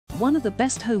One of the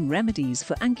best home remedies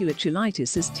for angular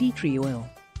cheilitis is tea tree oil.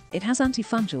 It has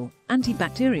antifungal,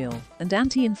 antibacterial, and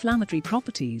anti-inflammatory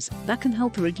properties that can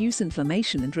help to reduce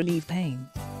inflammation and relieve pain.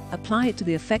 Apply it to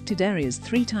the affected areas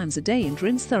 3 times a day and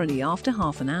rinse thoroughly after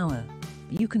half an hour.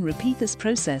 You can repeat this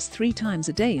process 3 times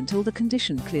a day until the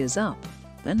condition clears up.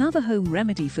 Another home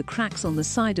remedy for cracks on the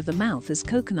side of the mouth is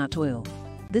coconut oil.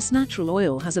 This natural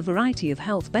oil has a variety of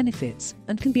health benefits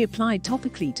and can be applied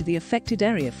topically to the affected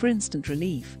area for instant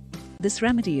relief. This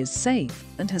remedy is safe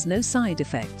and has no side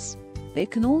effects. It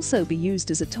can also be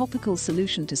used as a topical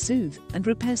solution to soothe and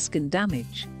repair skin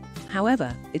damage.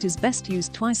 However, it is best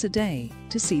used twice a day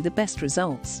to see the best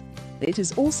results. It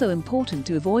is also important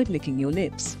to avoid licking your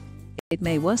lips. It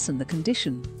may worsen the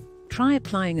condition. Try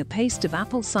applying a paste of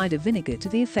apple cider vinegar to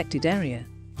the affected area.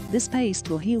 This paste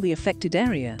will heal the affected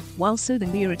area while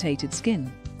soothing the irritated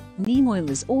skin. Neem oil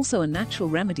is also a natural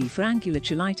remedy for angular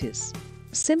cheilitis.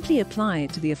 Simply apply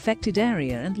it to the affected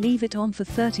area and leave it on for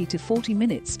 30 to 40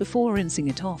 minutes before rinsing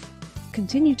it off.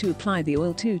 Continue to apply the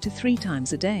oil 2 to 3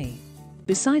 times a day.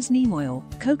 Besides neem oil,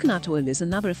 coconut oil is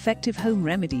another effective home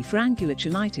remedy for angular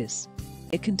cheilitis.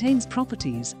 It contains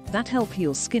properties that help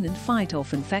heal skin and fight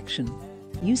off infection.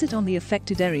 Use it on the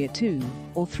affected area 2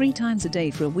 or 3 times a day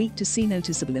for a week to see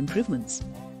noticeable improvements.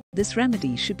 This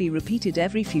remedy should be repeated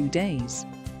every few days.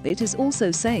 It is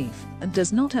also safe and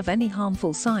does not have any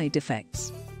harmful side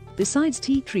effects. Besides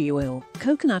tea tree oil,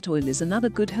 coconut oil is another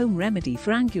good home remedy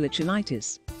for angular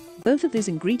cheilitis. Both of these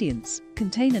ingredients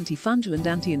contain antifungal and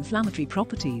anti-inflammatory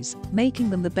properties, making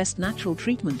them the best natural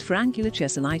treatment for angular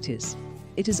cheilitis.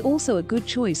 It is also a good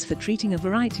choice for treating a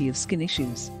variety of skin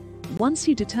issues. Once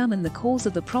you determine the cause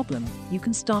of the problem, you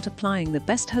can start applying the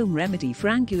best home remedy for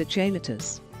angular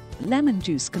cheilitis. Lemon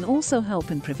juice can also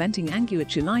help in preventing angular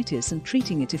cheilitis and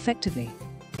treating it effectively.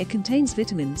 It contains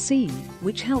vitamin C,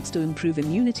 which helps to improve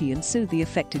immunity and soothe the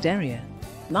affected area.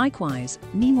 Likewise,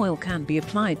 neem oil can be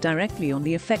applied directly on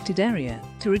the affected area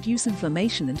to reduce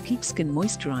inflammation and keep skin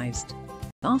moisturized.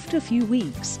 After a few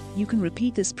weeks, you can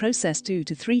repeat this process 2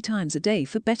 to 3 times a day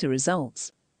for better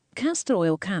results. Castor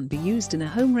oil can be used in a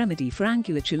home remedy for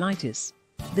angular cheilitis.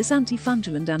 This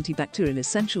antifungal and antibacterial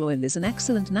essential oil is an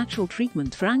excellent natural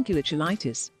treatment for angular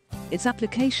cheilitis. Its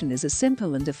application is a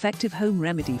simple and effective home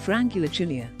remedy for angular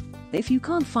cheilitis. If you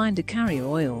can't find a carrier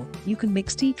oil, you can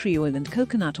mix tea tree oil and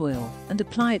coconut oil and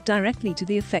apply it directly to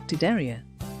the affected area.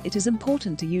 It is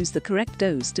important to use the correct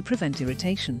dose to prevent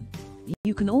irritation.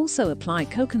 You can also apply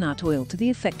coconut oil to the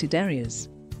affected areas.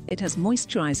 It has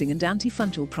moisturizing and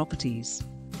antifungal properties.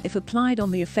 If applied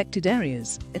on the affected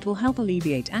areas, it will help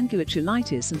alleviate angular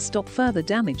cheilitis and stop further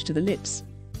damage to the lips.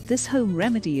 This home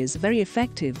remedy is very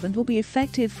effective and will be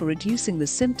effective for reducing the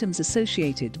symptoms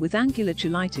associated with angular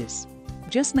cheilitis.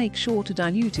 Just make sure to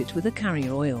dilute it with a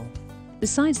carrier oil.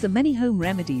 Besides the many home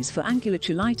remedies for angular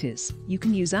cheilitis, you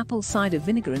can use apple cider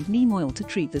vinegar and neem oil to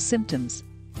treat the symptoms.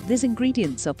 These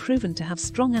ingredients are proven to have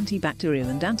strong antibacterial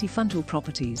and antifungal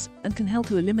properties and can help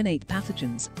to eliminate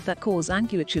pathogens that cause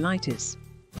angular cheilitis.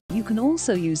 You can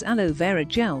also use aloe vera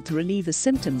gel to relieve the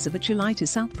symptoms of a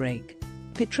cheilitis outbreak.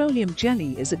 Petroleum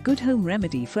jelly is a good home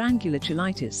remedy for angular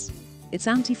cheilitis. Its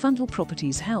antifungal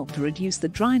properties help to reduce the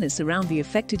dryness around the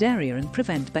affected area and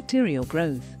prevent bacterial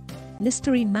growth.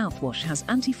 Listerine mouthwash has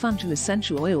antifungal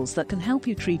essential oils that can help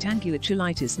you treat angular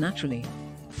cheilitis naturally.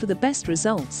 For the best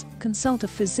results, consult a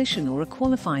physician or a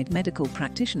qualified medical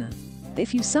practitioner.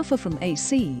 If you suffer from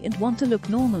AC and want to look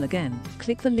normal again,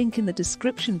 click the link in the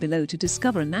description below to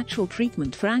discover a natural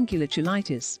treatment for angular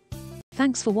cheilitis.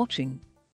 Thanks for watching.